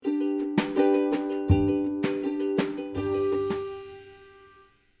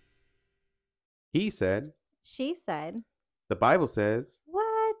He said, She said, the Bible says,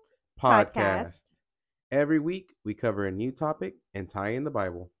 "What?" podcast. Podcast. Every week, we cover a new topic and tie in the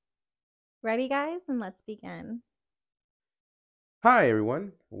Bible. Ready, guys? And let's begin. Hi,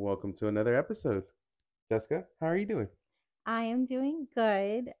 everyone. Welcome to another episode. Jessica, how are you doing? I am doing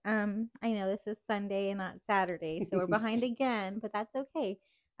good. I know this is Sunday and not Saturday, so we're behind again, but that's okay.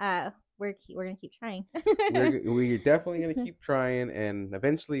 We're gonna keep trying. We're definitely going to keep trying, and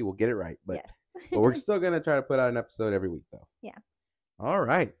eventually we'll get it right. But Yes. we're still going to try to put out an episode every week, though. Yeah. All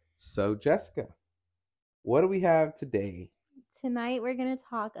right. So, Jessica, what do we have today? Tonight we're gonna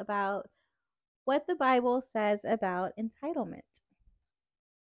talk about what the Bible says about entitlement.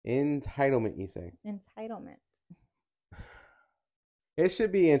 Entitlement, you say? Entitlement. It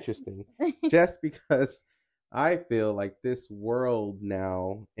should be interesting just because I feel like this world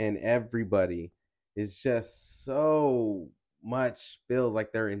now and everybody is just so much feels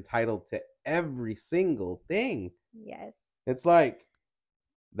like they're entitled to every single thing. Yes. It's like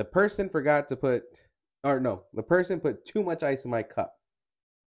the person forgot to put, or no, the person put too much ice in my cup.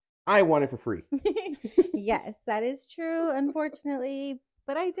 I want it for free. Yes, that is true, unfortunately.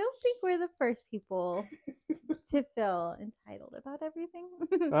 But I don't think we're the first people to feel entitled about everything.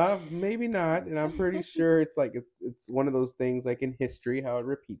 Maybe not, and I'm pretty sure it's like it's one of those things like in history how it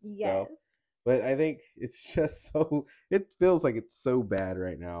repeats itself. Yes. But I think it's just so it feels like it's so bad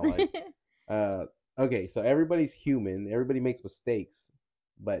right now. Like, okay, so everybody's human, everybody makes mistakes,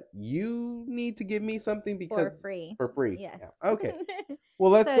 but you need to give me something because For free. Yeah. Yes. Okay.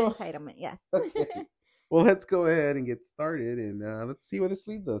 Well, let's So go. entitlement, yes. Okay. Well, let's go ahead and get started, and let's see where this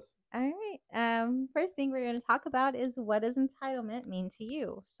leads us. All right. First thing we're going to talk about is what does entitlement mean to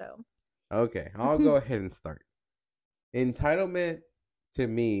you? So, Okay, I'll go ahead and start. Entitlement to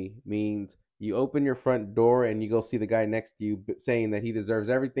me means you open your front door and you go see the guy next to you saying that he deserves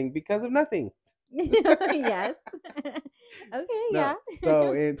everything because of nothing. yes. Okay, No. yeah.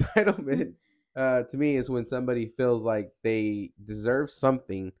 So entitlement to me is when somebody feels like they deserve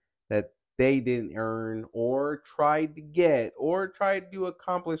something that they didn't earn or tried to get or tried to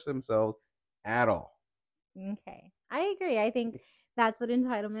accomplish themselves at all. Okay. I agree. I think that's what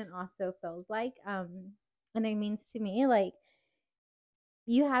entitlement also feels like. And it means to me like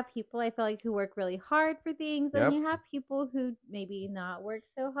you have people I feel like who work really hard for things, and Yep. you have people who maybe not work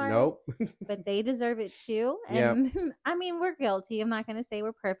so hard, Nope. but they deserve it too. Yep. And I mean, we're guilty. I'm not going to say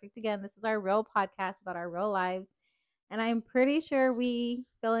we're perfect. Again, this is our real podcast about our real lives. And I'm pretty sure we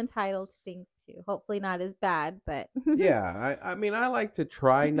feel entitled to things too. Hopefully not as bad, but Yeah, I mean, I like to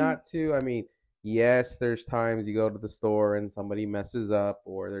try not to. I mean, yes, there's times you go to the store and somebody messes up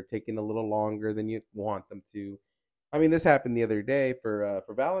or they're taking a little longer than you want them to. I mean, this happened the other day for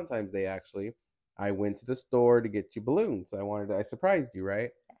Valentine's Day actually. I went to the store to get you balloons. I surprised you, right?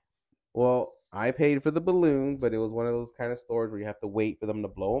 yes. Well, I paid for the balloon, but it was one of those kind of stores where you have to wait for them to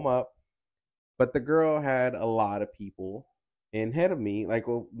blow them up. But the girl had a lot of people in ahead of me. Like,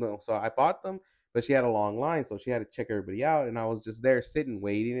 well, no, so I bought them, but she had a long line, so she had to check everybody out, and I was just there sitting,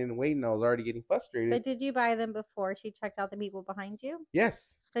 waiting and waiting. I was already getting frustrated. But did you buy them before she checked out the people behind you?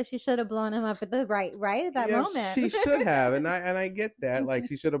 Yes. So she should have blown them up at the right at that moment. She should have, and I get that. Like,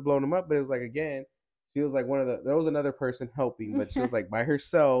 she should have blown them up, but it was like again, she was like there was another person helping, but she was like by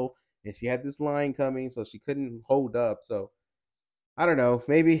herself, and she had this line coming, so she couldn't hold up. So I don't know,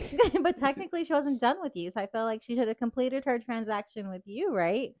 maybe. But technically, she wasn't done with you, so I feel like she should have completed her transaction with you,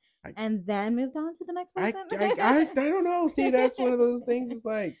 right? And then moved on to the next person. I don't know. See, that's one of those things. It's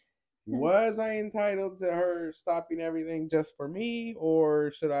like, was I entitled to her stopping everything just for me,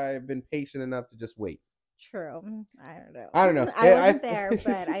 or should I have been patient enough to just wait? True. I don't know. I don't know. I wasn't there,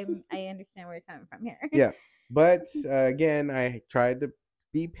 but I understand where you're coming from here. Yeah, but again, I tried to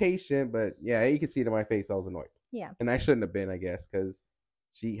be patient, but yeah, you can see it in my face. I was annoyed. Yeah. And I shouldn't have been, I guess, because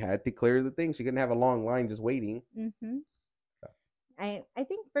she had to clear the thing. She couldn't have a long line just waiting. Mm-hmm. So. I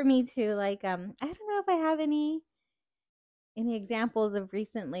think for me too, like I don't know if I have any examples of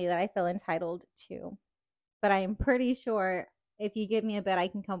recently that I feel entitled to, but I'm pretty sure if you give me a bit, I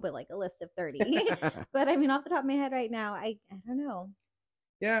can come up with like a list of 30. But I mean, off the top of my head right now, I don't know.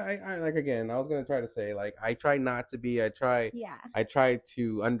 Yeah, I like again. I was gonna try to say like I try not to be. Yeah. I try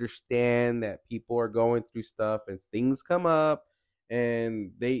to understand that people are going through stuff and things come up,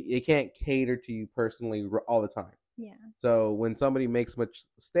 and they can't cater to you personally all the time. Yeah. So when somebody makes a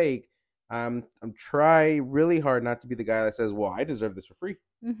mistake, I'm try really hard not to be the guy that says, "Well, I deserve this for free.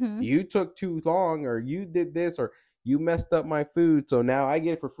 Mm-hmm. You took too long, or you did this, or you messed up my food, so now I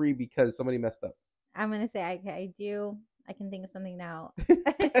get it for free because somebody messed up." I'm gonna say I do. I can think of something now.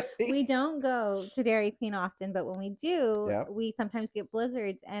 we don't go to Dairy Queen often, but when we do, Yep. we sometimes get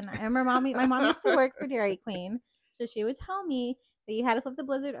blizzards. And I remember my mom used to work for Dairy Queen, so she would tell me that you had to flip the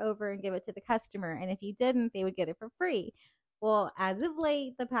blizzard over and give it to the customer, and if you didn't, they would get it for free. Well, as of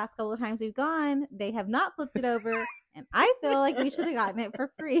late, the past couple of times we've gone, they have not flipped it over, and I feel like we should have gotten it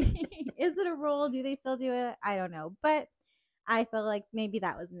for free. Is it a rule? Do they still do it? I don't know, but I feel like maybe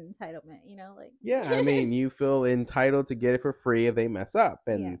that was an entitlement, like Yeah, I mean, you feel entitled to get it for free if they mess up,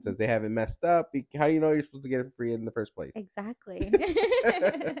 yeah, and since they haven't messed up, how do you know you're supposed to get it for free in the first place? exactly.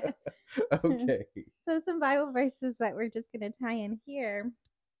 Okay. So some Bible verses that we're just going to tie in here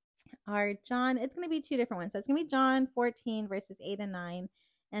are John. It's going to be two different ones. So it's going to be John 14 verses 8 and 9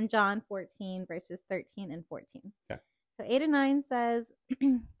 and John 14 verses 13 and 14. Okay. So 8 and 9 says,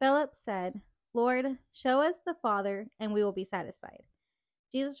 Philip said, Lord, show us the Father and we will be satisfied.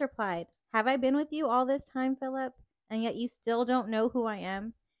 Jesus replied, have I been with you all this time, Philip, and yet you still don't know who I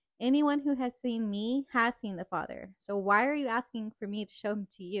am? Anyone who has seen me has seen the Father. So why are you asking for me to show him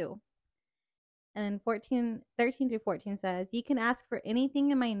to you? And 13 through 14 says, you can ask for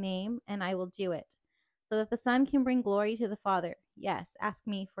anything in my name and I will do it, so that the Son can bring glory to the Father. Yes, ask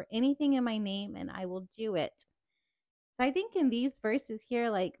me for anything in my name and I will do it. So I think in these verses here,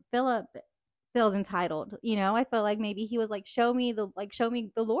 like Philip feels entitled. I feel like maybe he was like, show me the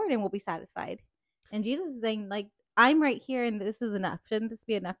Lord and we'll be satisfied. And Jesus is saying, like, I'm right here and this is enough. Shouldn't this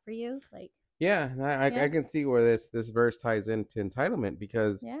be enough for you? Like, yeah, I can see where this verse ties into entitlement,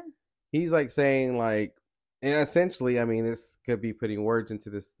 because yeah, he's like saying, like, and essentially, I mean, this could be putting words into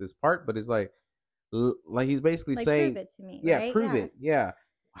this part, but it's like he's basically like saying, prove it to me, yeah, right? prove it. Yeah.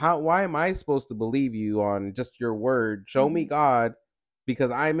 Why am I supposed to believe you on just your word? Show me Mhm. God,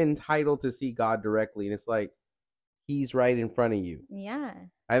 because I'm entitled to see God directly. And it's like, he's right in front of you. Yeah.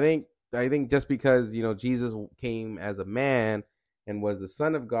 I think just because, Jesus came as a man and was the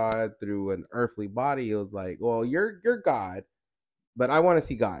son of God through an earthly body, it was like, well, you're God, but I want to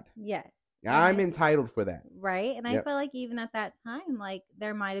see God. Yes. And I'm entitled for that. right. And I Yep. feel like even at that time, like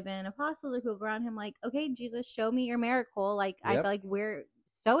there might have been apostles or people around him, like, okay, Jesus, show me your miracle. Like, I feel Yep. like we're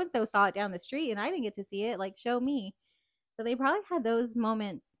so and so saw it down the street and I didn't get to see it. Like, show me. So they probably had those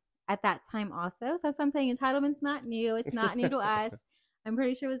moments at that time also. So I'm saying entitlement's not new. It's not new to us. I'm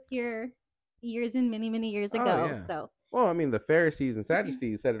pretty sure it was here years and many, many years Oh ago. yeah. So Well, I mean, the Pharisees and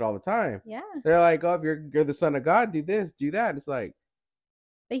Sadducees said it all the time. yeah. They're like, "Oh, if you're the son of God, do this, do that." It's like,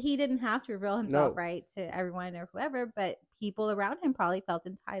 But he didn't have to reveal himself, no. right, to everyone or whoever, but people around him probably felt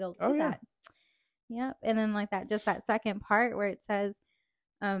entitled Oh to yeah. that. Yep. And then like that, just that second part where it says,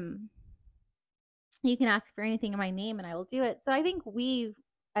 um, you can ask for anything in my name and I will do it. So I think we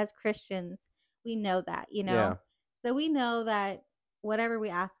as Christians, we know that, Yeah. So we know that whatever we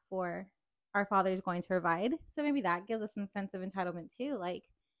ask for, our Father is going to provide. So maybe that gives us some sense of entitlement too, like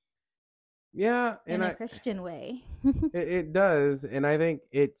Yeah, in and a Christian way. it does, and I think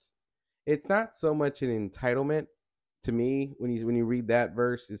it's not so much an entitlement to me when you read that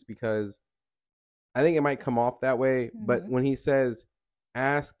verse, is because I think it might come off that way, but Mm-hmm. when he says,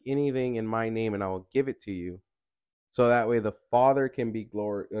 "Ask anything in my name, and I will give it to you," so that way the Father can be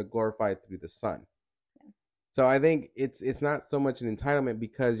glorified through the Son. Yeah. So I think it's not so much an entitlement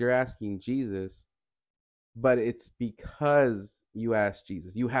because you're asking Jesus, but it's because you ask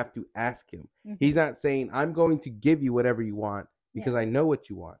Jesus. You have to ask him. Mm-hmm. He's not saying, I'm going to give you whatever you want because I know what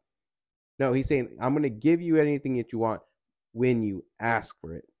you want. No, he's saying, I'm going to give you anything that you want when you ask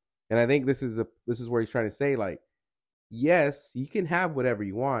for it. And I think this is where he's trying to say, like, yes, you can have whatever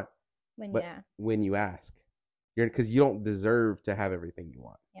you want, When you but ask. when you ask, because you don't deserve to have everything you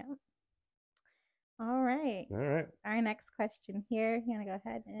want. Yeah. All right. All right. Our next question here. You want to go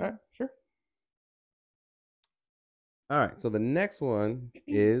ahead and All right, sure. All right. So the next one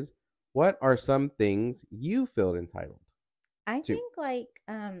is, what are some things you feel entitled I to? think like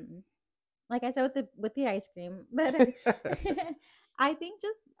I said with the ice cream, but I think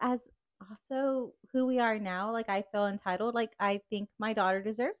just as also who we are now, like I feel entitled. Like I think my daughter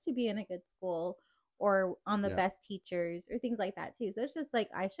deserves to be in a good school or on the Yeah. best teachers or things like that too. So it's just like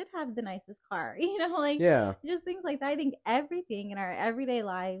I should have the nicest car, like Yeah. just things like that. I think everything in our everyday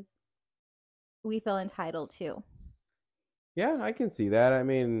lives we feel entitled to. Yeah, I can see that. I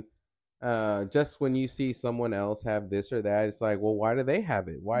mean, just when you see someone else have this or that, it's like, well, why do they have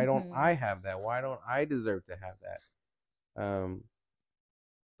it? Why don't Mm-hmm. I have that? Why don't I deserve to have that?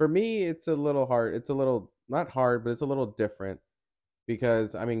 For me, it's a little hard. It's a little not hard, but it's a little different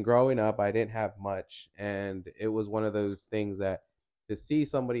because I mean, growing up, I didn't have much, and it was one of those things that to see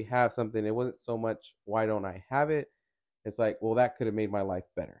somebody have something, it wasn't so much why don't I have it? It's like, well, that could have made my life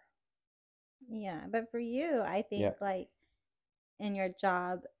better. Yeah, but for you, I Yeah. think like in your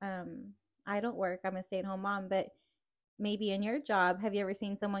job, I don't work, I'm a stay-at-home mom, but maybe in your job, have you ever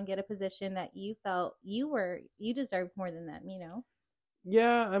seen someone get a position that you felt you deserved more than them, you know?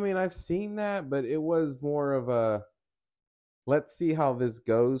 Yeah, I mean, I've seen that, but it was more of a let's see how this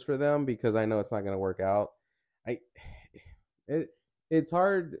goes for them because I know it's not going to work out. I it it's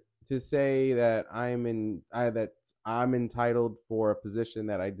hard to say that I'm entitled for a position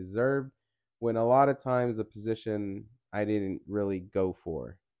that I deserved when a lot of times a position I didn't really go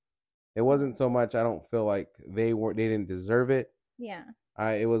for. It wasn't Right. so much I don't feel like they didn't deserve it. Yeah.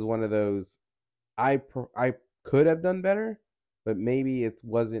 It was one of those I could have done better, but maybe it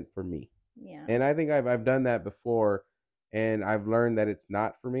wasn't for me. Yeah. And I think I've done that before, and I've learned that it's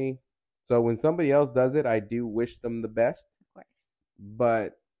not for me. So when somebody else does it, I do wish them the best. Of course.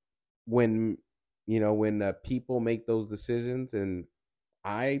 But when when people make those decisions, and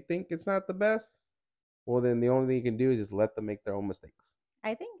I think it's not the best, well then the only thing you can do is just let them make their own mistakes.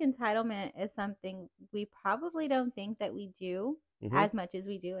 I think entitlement is something we probably don't think that we do Hmm. as much as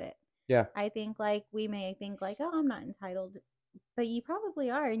we do it. Yeah. I think like we may think like, oh, I'm not entitled, but you probably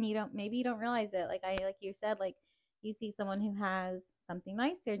are, and maybe you don't realize it. Like you said, like you see someone who has something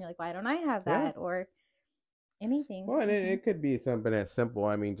nicer, and you're like, why don't I have Yeah. that or anything? Well, and Mm-hmm. it could be something as simple.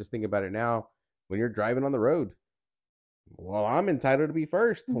 I mean, just think about it now. When you're driving on the road, well, I'm entitled to be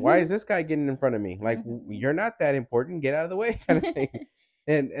first. Why is this guy getting in front of me? Like, Mm-hmm. you're not that important. Get out of the way, kind of thing.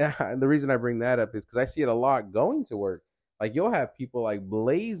 And the reason I bring that up is because I see it a lot going to work. Like, you'll have people like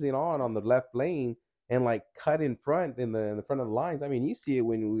blazing on the left lane and like cut in front in the front of the lines. I mean, you see it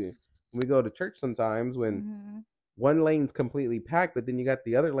when we go to church sometimes when Mm-hmm. one lane's completely packed, but then you got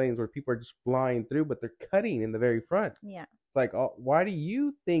the other lanes where people are just flying through, but they're cutting in the very front. Yeah. It's like, oh, why do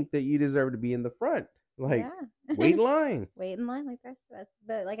you think that you deserve to be in the front? Like, Yeah. wait in line. Wait in line like the rest of us.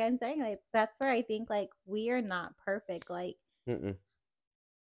 But like I'm saying, like that's where I think like we are not perfect. Like Mm-mm.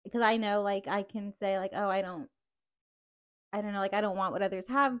 because I know like I can say like, oh, I don't know, like I don't want what others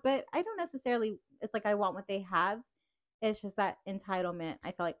have, but I don't necessarily it's like I want what they have. It's just that entitlement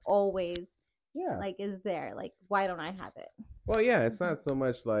I feel like always Yeah. like is there. Like why don't I have it? Well, yeah, it's Mm-hmm. not so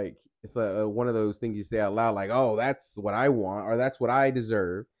much like it's one of those things you say out loud, like, "Oh, that's what I want," or "That's what I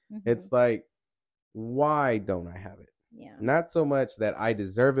deserve." Mm-hmm. It's like, why don't I have it? Yeah. Not so much that I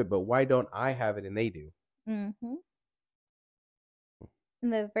deserve it, but why don't I have it and they do? Mm-hmm.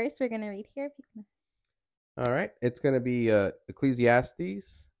 And the verse we're gonna read here, if you can. All right, it's going to be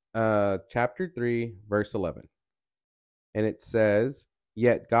Ecclesiastes, chapter 3, verse 11, and it says,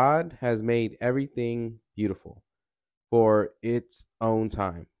 "Yet God has made everything beautiful for its own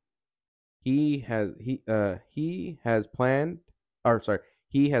time. He has planned, or sorry,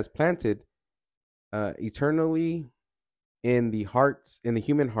 he has planted eternally in the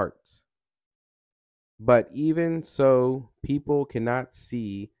human hearts. But even so, people cannot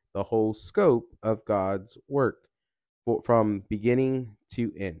see the whole scope of God's work from beginning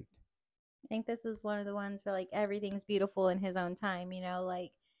to end." I think this is one of the ones where like everything's beautiful in his own time, you know,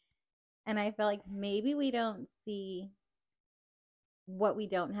 like and I feel like maybe we don't see what we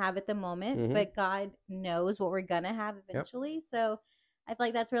don't have at the moment, Mm-hmm. but God knows what we're gonna have Yep. eventually. So I feel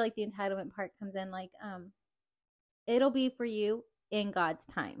like that's where like the entitlement part comes in. Like, it'll be for you in God's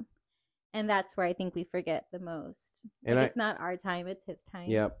time. And that's where I think we forget the most. And Like I, it's not our time, it's his time.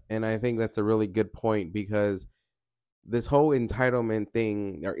 yep. And I think that's a really good point because this whole entitlement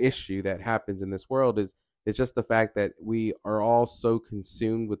thing or issue that happens in this world is it's just the fact that we are all so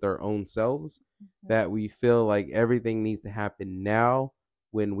consumed with our own selves Mm-hmm. that we feel like everything needs to happen now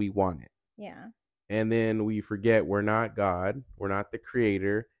when we want it. Yeah. And then we forget we're not God, we're not the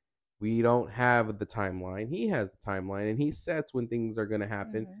creator. We don't have the timeline. He has the timeline and he sets when things are going to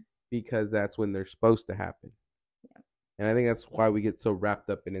happen Mm-hmm. because that's when they're supposed to happen. Yeah. And I think that's why we get so wrapped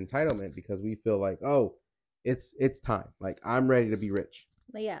up in entitlement because we feel like, oh, it's time. Like I'm ready to be rich.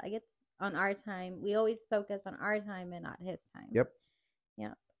 But yeah, like it's on our time. We always focus on our time and not his time. Yep.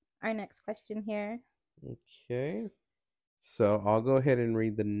 Yeah. Our next question here. Okay. So I'll go ahead and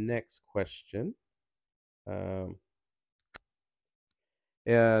read the next question. Um,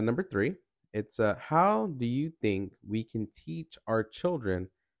 number 3. It's how do you think we can teach our children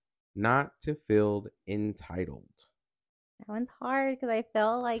not to feel entitled? That one's hard because I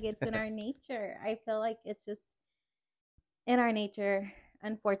feel like it's in our nature. I feel like it's just in our nature,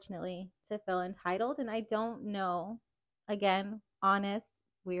 unfortunately, to feel entitled. And I don't know, again, honest,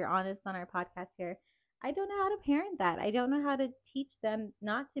 we're honest on our podcast here. I don't know how to parent that. I don't know how to teach them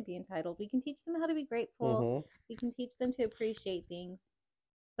not to be entitled. We can teach them how to be grateful, Mm-hmm. we can teach them to appreciate things.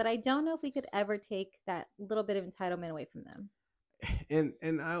 But I don't know if we could ever take that little bit of entitlement away from them.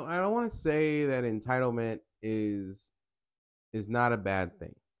 And I don't want to say that entitlement is is not a bad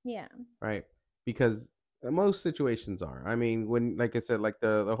thing, Yeah. right? Because most situations are. I mean, when like I said, like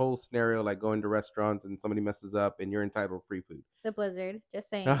the whole scenario, like going to restaurants and somebody messes up and you're entitled to free food. The blizzard, just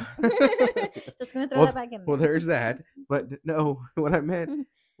saying. Just gonna throw well, that back in well, there. there's that. But no, what I meant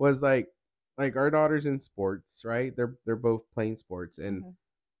was like our daughters in sports, right? They're both playing sports, and Mhm.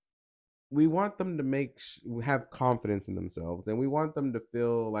 we want them to have confidence in themselves, and we want them to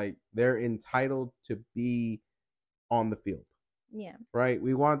feel like they're entitled to be on the field, Yeah. right?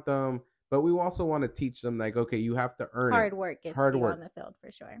 We want them, but we also want to teach them like, okay, you have to earn it, Hard work gets hard you on work. the field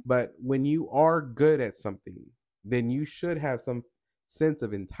for sure. But when you are good at something, then you should have some sense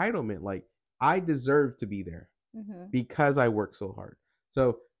of entitlement. Like, I deserve to be there Hmm. because I work so hard.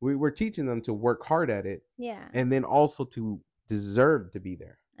 So we're teaching them to work hard at it, Yeah. and then also to deserve to be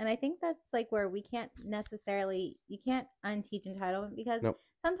there. And I think that's like where we can't necessarily, you can't unteach entitlement because Nope.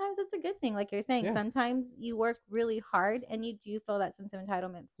 sometimes it's a good thing. Like you're saying, Yeah. sometimes you work really hard and you do feel that sense of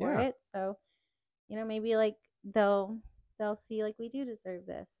entitlement for Yeah. it. So, maybe like they'll see like we do deserve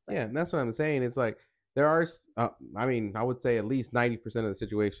this. Yeah, But and that's what I'm saying. It's like there are, I mean, I would say at least 90% of the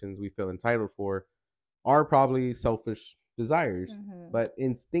situations we feel entitled for are probably selfish desires. hmm. But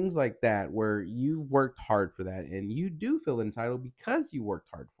in things like that, where you worked hard for that and you do feel entitled because you worked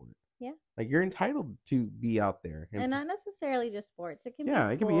hard for it, Yeah. like you're entitled to be out there. And not necessarily just sports. It can be Yeah,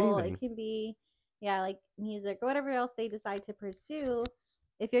 it can be school, it anything. can be, yeah, like music or whatever else they decide to pursue.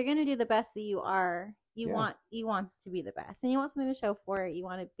 If you're gonna do the best that you are, Yeah, you want to be the best, and you want something to show for it. You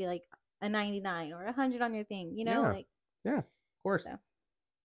want to be like a 99 or 100 on your thing. yeah, Like yeah, of course. so.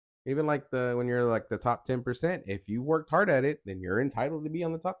 Even like when you're like the top 10%, if you worked hard at it, then you're entitled to be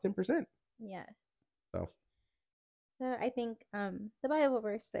on the top 10%. Yes. So, So I think the Bible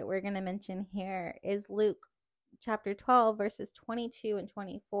verse that we're gonna mention here is Luke chapter 12 verses 22 and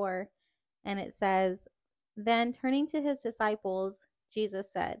 24, and it says, "Then turning to his disciples,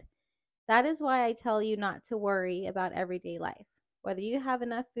 Jesus said." That is why I tell you not to worry about everyday life, whether you have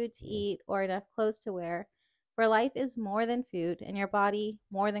enough food to eat or enough clothes to wear. For life is more than food, and your body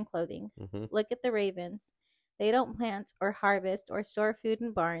more than clothing. mm-hmm. Look at the ravens. They don't plant or harvest or store food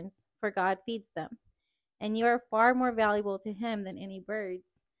in barns, for God feeds them. And you are far more valuable to Him than any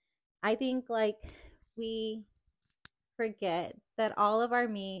birds. I think, like, we forget that all of our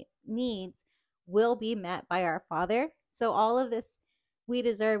needs will be met by our Father. So, all of this we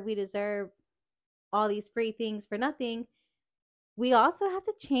deserve all these free things for nothing. We also have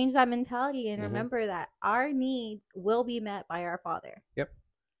to change that mentality and Mm-hmm. remember that our needs will be met by our Father. Yep.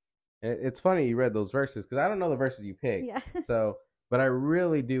 It's funny you read those verses because I don't know the verses you picked. Yeah. So, but I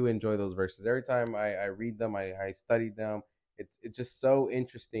really do enjoy those verses. Every time I read them, I studied them. It's just so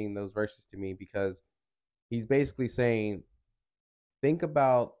interesting, those verses to me, because he's basically saying, think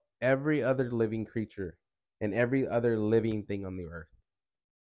about every other living creature and every other living thing on the earth.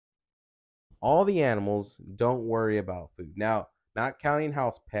 All the animals don't worry about food. Now, not counting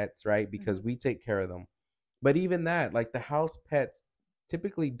house pets, right? Because Mhm. we take care of them. But even that, like the house pets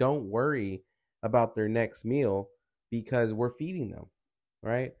typically don't worry about their next meal because we're feeding them,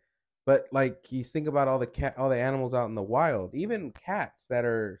 right? But like you think about all the animals out in the wild, even cats that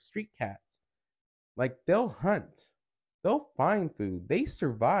are street cats, like they'll hunt. They'll find food. They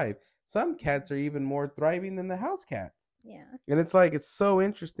survive. Some cats are even more thriving than the house cats. Yeah. And it's like it's so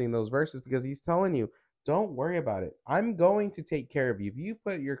interesting, those verses, because he's telling you, don't worry about it. I'm going to take care of you. If you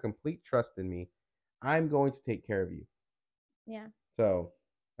put your complete trust in me, I'm going to take care of you. Yeah. So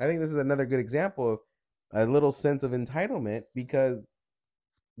I think this is another good example of a little sense of entitlement, because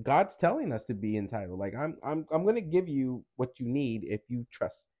God's telling us to be entitled. Like I'm gonna give you what you need if you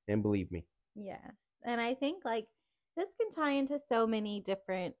trust and believe me. Yes. And I think like this can tie into so many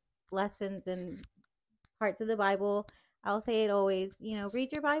different lessons and parts of the Bible. I'll say it always,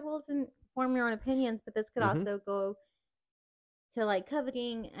 read your Bibles and form your own opinions, but this could Mm-hmm. also go to like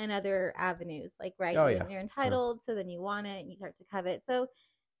coveting and other avenues. Like, right, Oh yeah. you're Yeah. entitled, so then you want it and you start to covet. So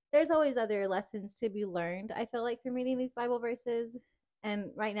there's always other lessons to be learned, I feel like, from reading these Bible verses.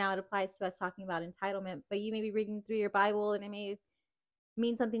 And right now it applies to us talking about entitlement, but you may be reading through your Bible and it may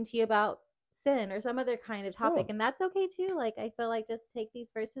mean something to you about sin or some other kind of topic. Oh And that's okay too. Like, I feel like just take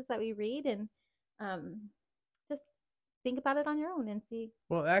these verses that we read and um, just think about it on your own and see.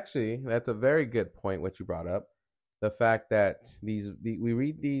 well, actually, that's a very good point what you brought up. The fact that we read we're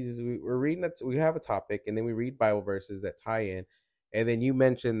reading it. We have a topic, and then we read Bible verses that tie in, and then you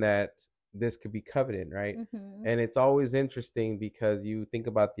mentioned that this could be covenant, right? Mm-hmm. And it's always interesting because you think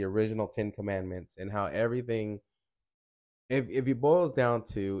about the original 10 Commandments and how everything, if it boils down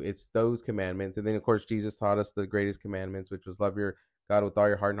to, it's those commandments, and then of course Jesus taught us the greatest commandments, which was love your God with all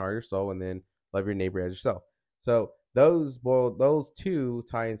your heart and all your soul, and then love your neighbor as yourself. So those two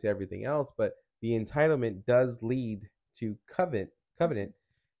tie into everything else, but the entitlement does lead to covenant,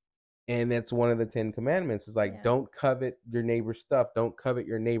 and that's one of the 10 commandments. Is like, Yeah. don't covet your neighbor's stuff, don't covet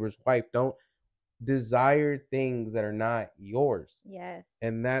your neighbor's wife, don't desire things that are not yours. Yes.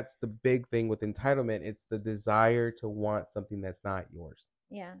 And that's the big thing with entitlement. It's the desire to want something that's not yours.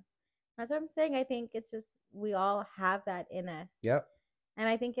 Yeah. That's what I'm saying. I think it's just we all have that in us. Yep. And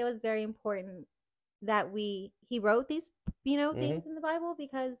I think it was very important that he wrote these, things in the Bible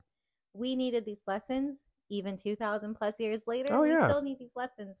because we needed these lessons even 2000 plus years later. Oh We yeah. still need these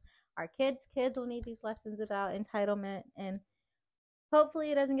lessons. Our kids will need these lessons about entitlement, and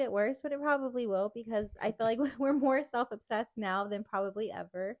hopefully it doesn't get worse, but it probably will because I feel like we're more self-obsessed now than probably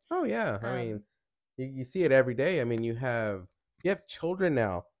ever. Oh yeah. I mean, Um you see it every day. I mean, you have children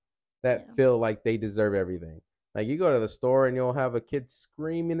now that yeah. feel like they deserve everything. Like, you go to the store and you'll have a kid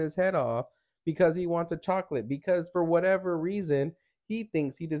screaming his head off because he wants a chocolate, because for whatever reason he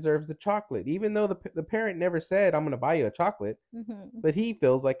thinks he deserves the chocolate, even though the parent never said, "I'm going to buy you a chocolate," Mhm. but he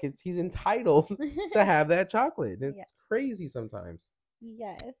feels like he's entitled to have that chocolate. Yeah. It's crazy sometimes.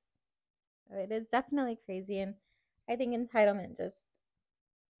 Yes. It is definitely crazy, and I think entitlement just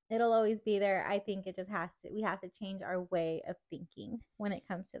it'll always be there. I think it just has to we have to change our way of thinking when it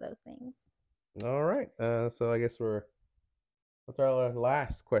comes to those things. All right. So I guess what's our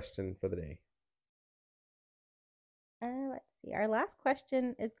last question for the day? Let's see. Our last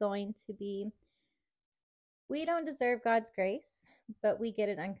question is going to be: we don't deserve God's grace, but we get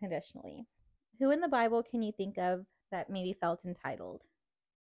it unconditionally. Who in the Bible can you think of that maybe felt entitled?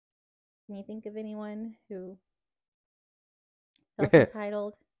 Can you think of anyone who feels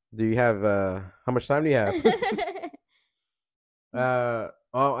entitled? Do you have how much time do you have?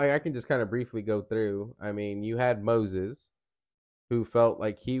 Well, I can just kind of briefly go through. I mean, you had Moses, who felt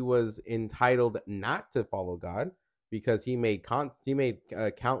like he was entitled not to follow God because he made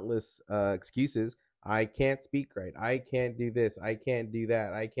countless excuses. I can't speak right. I can't do this. I can't do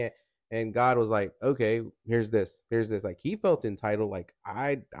that. I can't. And God was like, okay, here's this. Here's this. Like, he felt entitled. Like,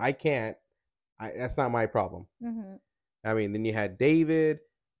 I can't. That's not my problem. Mm-hmm. I mean, then you had David,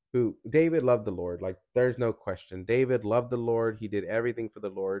 who David loved the Lord. Like, there's no question. David loved the Lord. He did everything for the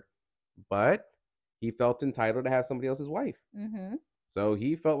Lord, but he felt entitled to have somebody else's wife. Mm-hmm. So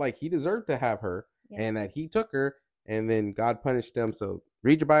he felt like he deserved to have her, Yeah. and that he took her, and then God punished him. So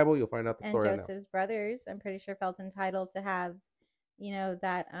read your Bible, you'll find out the And story on that. Joseph's brothers, I'm pretty sure, felt entitled to have,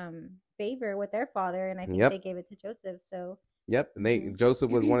 that favor with their father, and I think they Yep. gave it to Joseph. So Yep. And mm-hmm.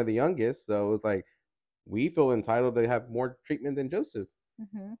 Joseph was one of the youngest, so it's like we feel entitled to have more treatment than Joseph.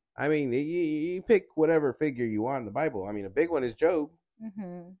 Mm-hmm. I mean, you pick whatever figure you want in the Bible. I mean, a big one is Job.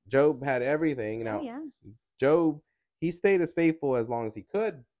 Mm-hmm. Job had everything. Oh Now, yeah. Job, he stayed as faithful as long as he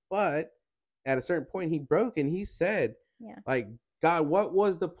could, but at a certain point, he broke and he said, Yeah. like, God, what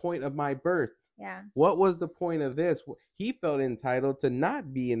was the point of my birth? Yeah. What was the point of this? He felt entitled to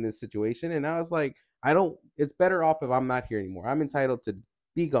not be in this situation. And I was like, it's better off if I'm not here anymore. I'm entitled to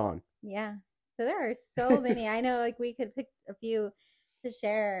be gone. Yeah. So there are so many. I know, like, we could pick a few to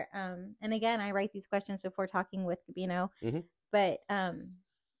share. And again, I write these questions before talking with Gabino, Mm-hmm. but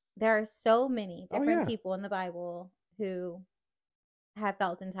there are so many Oh, different yeah. people in the Bible who have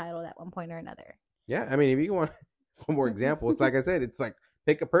felt entitled at one point or another. Yeah. I mean, if you want one more example, it's like I said, it's like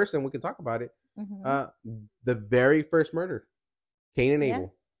pick a person, we can talk about it. Mm-hmm. The very first murder, Cain and Yeah.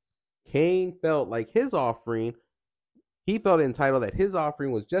 Abel. Cain felt like he felt entitled that his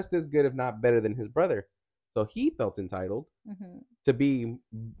offering was just as good, if not better, than his brother. So he felt entitled Mm-hmm. to be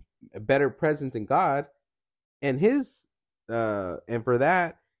a better presence in God, and and for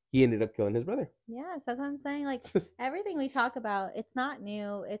that he ended up killing his brother. Yeah, so that's what I'm saying. Like, everything we talk about, it's not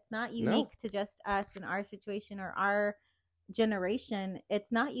new. It's not unique No. to just us and our situation or our generation.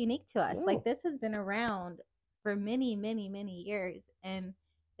 It's not unique to us. No. Like, this has been around for many, many, many years. And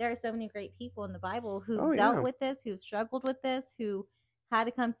there are so many great people in the Bible who dealt with this, who struggled with this, who had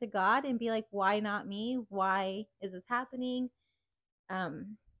to come to God and be like, why not me? Why is this happening?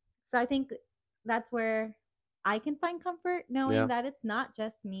 So I think that's where I can find comfort knowing that it's not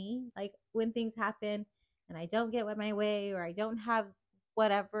just me. Like, when things happen and I don't get my way or I don't have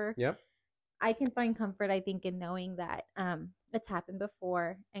whatever, Yep. I can find comfort, I think, in knowing that it's happened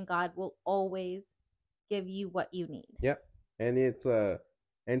before and God will always give you what you need. Yep. And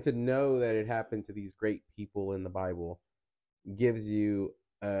and to know that it happened to these great people in the Bible gives you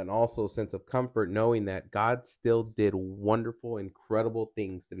an also sense of comfort, knowing that God still did wonderful, incredible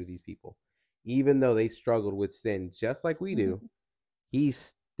things through these people. Even though they struggled with sin just like we do, he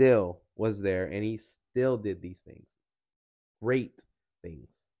still was there and he still did these things. Great things.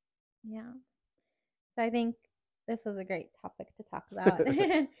 Yeah. So I think this was a great topic to talk about.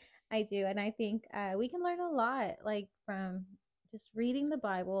 I do, and I think we can learn a lot, like from just reading the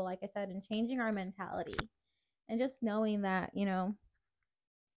Bible, like I said, and changing our mentality, and just knowing that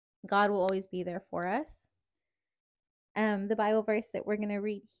God will always be there for us. The Bible verse that we're going to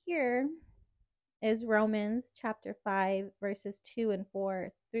read here is Romans chapter 5, verses 2 and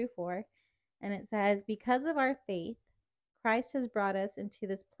 4 through 4. And it says, because of our faith, Christ has brought us into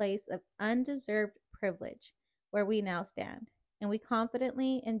this place of undeserved privilege where we now stand. And we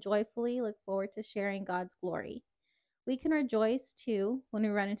confidently and joyfully look forward to sharing God's glory. We can rejoice too when we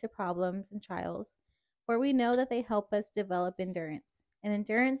run into problems and trials, for we know that they help us develop endurance. And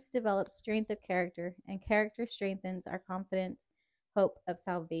endurance develops strength of character, and character strengthens our confident hope of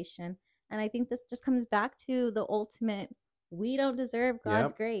salvation. And I think this just comes back to the ultimate, we don't deserve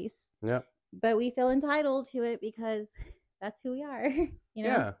God's Yep. grace, Yep. but we feel entitled to it because that's who we are,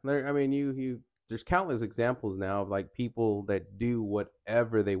 Yeah. I mean, there's countless examples now of like people that do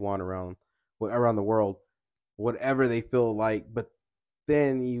whatever they want around the world, whatever they feel like, but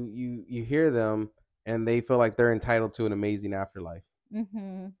then you hear them and they feel like they're entitled to an amazing afterlife.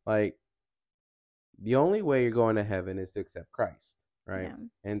 Mm-hmm. Like the only way you're going to heaven is to accept Christ, right? Yeah.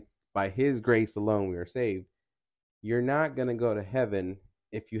 And by His grace alone we are saved. You're not gonna go to heaven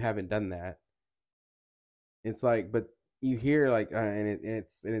if you haven't done that. It's like, but you hear like, and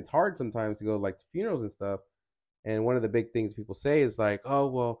it's hard sometimes to go like to funerals and stuff. And one of the big things people say is like, oh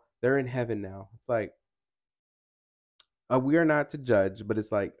well, they're in heaven now. It's like, we are not to judge, but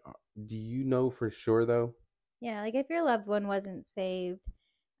it's like, do you know for sure though? Yeah, like if your loved one wasn't saved,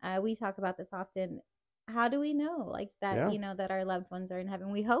 we talk about this often. How do we know, like that, Yeah. that our loved ones are in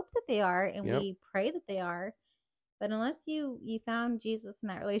heaven? We hope that they are, and Yep. we pray that they are. But unless you found Jesus in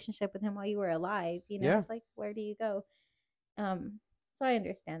that relationship with Him while you were alive, Yeah. it's like, where do you go? So I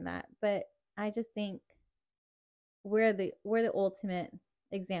understand that, but I just think we're the ultimate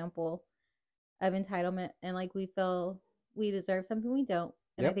example of entitlement, and like we feel we deserve something we don't,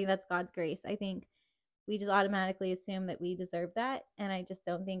 and I Yep. think that's God's grace. I think we just automatically assume that we deserve that, and I just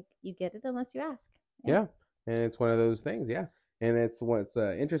don't think you get it unless you ask. Yeah. Yeah. And it's one of those things. Yeah. And it's what's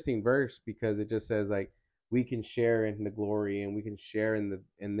an interesting verse because it just says like we can share in the glory and we can share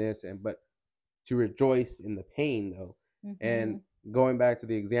in this and but to rejoice in the pain though. Mm-hmm. And going back to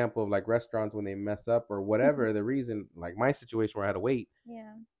the example of like restaurants when they mess up or whatever the reason, like my situation where I had to wait,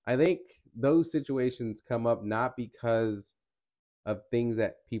 Yeah. I think those situations come up not because of things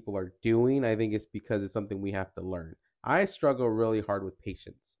that people are doing. I think it's because it's something we have to learn. I struggle really hard with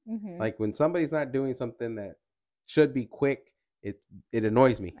patience. Mm-hmm. Like when somebody's not doing something that should be quick, it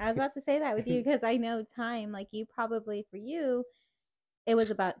annoys me. I was about to say that with you because I know time, like you probably, for you, it was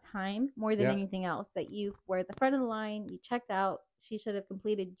about time more than Yeah. anything else, that you were at the front of the line, you checked out, she should have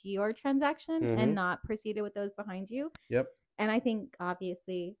completed your transaction Mm-hmm. and not proceeded with those behind you. Yep. And I think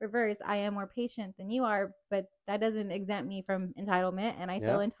obviously reverse, I am more patient than you are, but that doesn't exempt me from entitlement, and I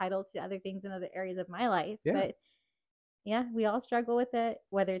feel Yeah. entitled to other things in other areas of my life. Yeah. But yeah, we all struggle with it,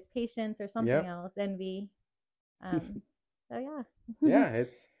 whether it's patience or something Yep. else, envy. Um, so yeah. Yeah.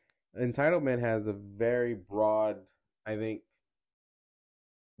 It's entitlement has a very broad, I think,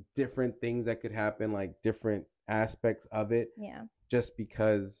 different things that could happen, like different aspects of it. Yeah. Just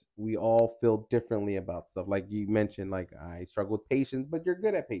because we all feel differently about stuff. Like you mentioned, like I struggle with patience, but you're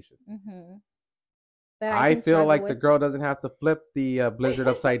good at patience. Mm-hmm. But I I can feel struggle like the with. girl doesn't have to flip the blizzard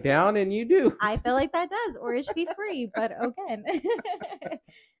upside down, and you do. I feel like that does, or it should be free. But again,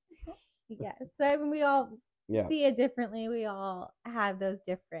 yeah. So I mean, we all Yeah. see it differently. We all have those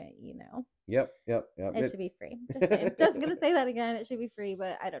different, Yep. Yep. Yep. It should be free. Just saying. Just gonna say that again. It should be free,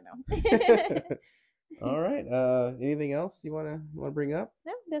 but I don't know. All right. Anything else you wanna bring up?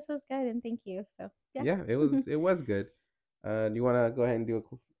 No, this was good, and thank you. So yeah. Yeah, it was good. Do you want to go ahead and do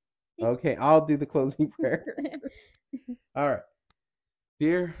okay, I'll do the closing prayer. All right.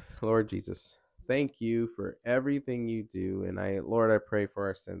 Dear Lord Jesus, thank you for everything you do. And Lord, I pray for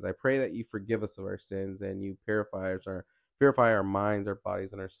our sins. I pray that you forgive us of our sins and you purify our minds, our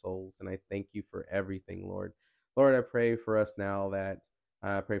bodies, and our souls. And I thank you for everything, Lord. Lord, I pray for us now that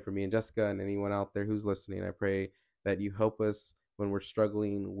I pray for me and Jessica and anyone out there who's listening. I pray that you help us when we're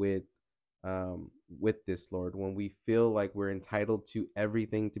struggling with this, Lord, when we feel like we're entitled to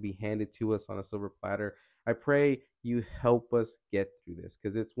everything to be handed to us on a silver platter. I pray you help us get through this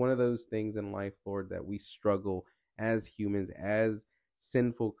because it's one of those things in life, Lord, that we struggle as humans, as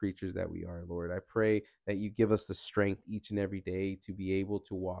sinful creatures that we are, Lord. I pray that you give us the strength each and every day to be able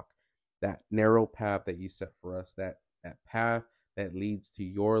to walk that narrow path that you set for us, that path that leads to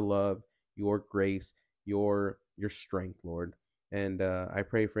your love, your grace, your strength, Lord. And I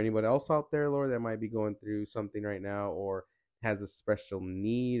pray for anybody else out there, Lord, that might be going through something right now or has a special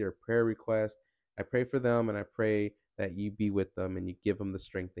need or prayer request. I pray for them and I pray that you be with them and you give them the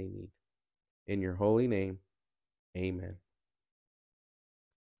strength they need. In your holy name, amen.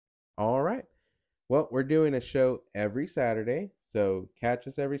 All right. Well, we're doing a show every Saturday, so catch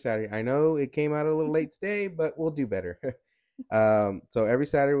us every Saturday. I know it came out a little late today, but we'll do better. So every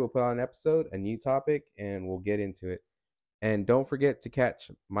Saturday we'll put out an episode, a new topic, and we'll get into it. And don't forget to catch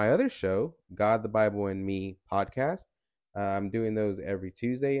my other show, God, the Bible, and Me podcast. I'm doing those every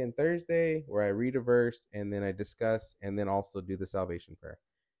Tuesday and Thursday where I read a verse and then I discuss and then also do the salvation prayer.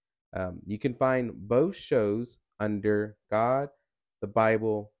 You can find both shows under God, the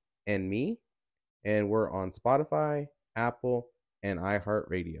Bible, and Me. And we're on Spotify, Apple, and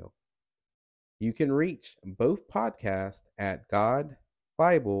iHeartRadio. You can reach both podcasts at God,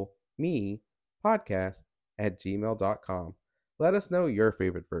 Bible, Me podcast at gmail.com. Let us know your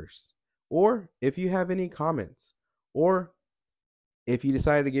favorite verse, or if you have any comments, or if you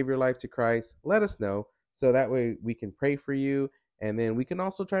decided to give your life to Christ, let us know so that way we can pray for you and then we can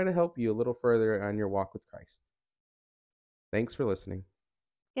also try to help you a little further on your walk with Christ. Thanks for listening.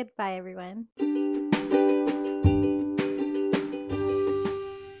 Goodbye, everyone.